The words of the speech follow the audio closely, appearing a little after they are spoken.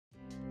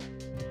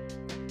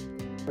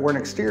We're an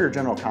exterior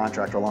general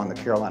contractor along the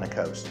Carolina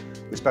coast.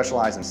 We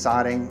specialize in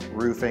siding,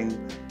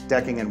 roofing,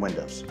 decking, and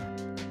windows.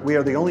 We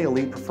are the only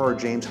elite preferred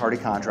James Hardie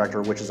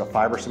contractor, which is a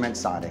fiber cement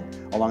siding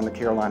along the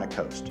Carolina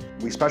coast.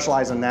 We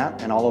specialize in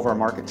that in all of our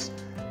markets.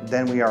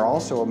 Then we are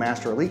also a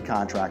master elite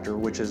contractor,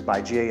 which is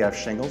by GAF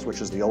Shingles, which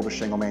is the oldest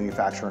shingle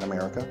manufacturer in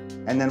America.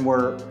 And then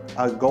we're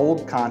a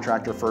gold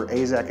contractor for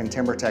AZEK and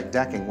TimberTech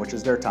decking, which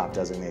is their top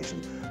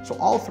designation. So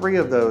all three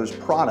of those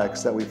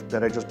products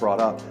that I just brought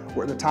up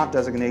were the top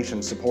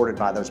designations supported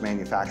by those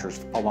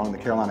manufacturers along the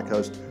Carolina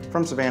coast,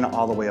 from Savannah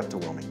all the way up to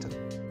Wilmington.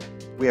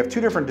 We have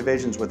two different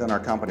divisions within our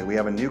company. We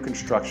have a new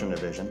construction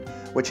division,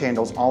 which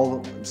handles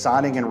all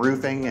siding and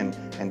roofing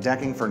and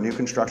decking for new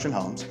construction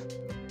homes.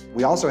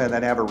 We also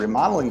have a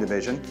remodeling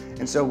division,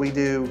 and so we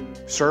do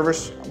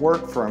service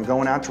work from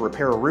going out to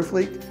repair a roof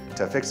leak,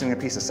 to fixing a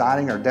piece of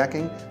siding or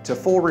decking, to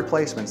full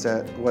replacements,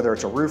 whether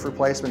it's a roof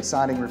replacement,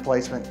 siding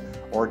replacement,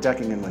 or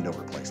decking and window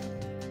replacement.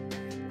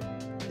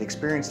 The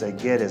experience they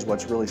get is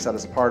what's really set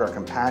us apart, our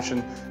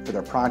compassion for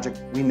their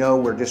project. We know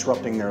we're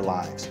disrupting their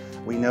lives.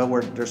 We know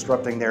we're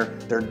disrupting their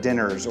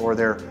dinners or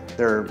their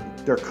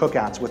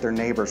cookouts with their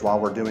neighbors while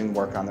we're doing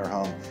work on their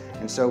home.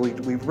 And so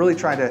we've really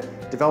tried to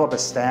develop a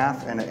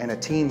staff and a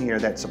team here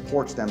that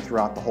supports them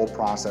throughout the whole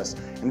process.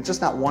 And it's just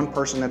not one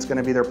person that's going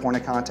to be their point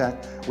of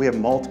contact. We have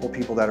multiple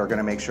people that are going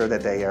to make sure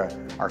that they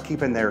are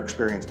keeping their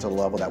experience to the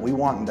level that we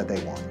want and that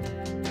they want.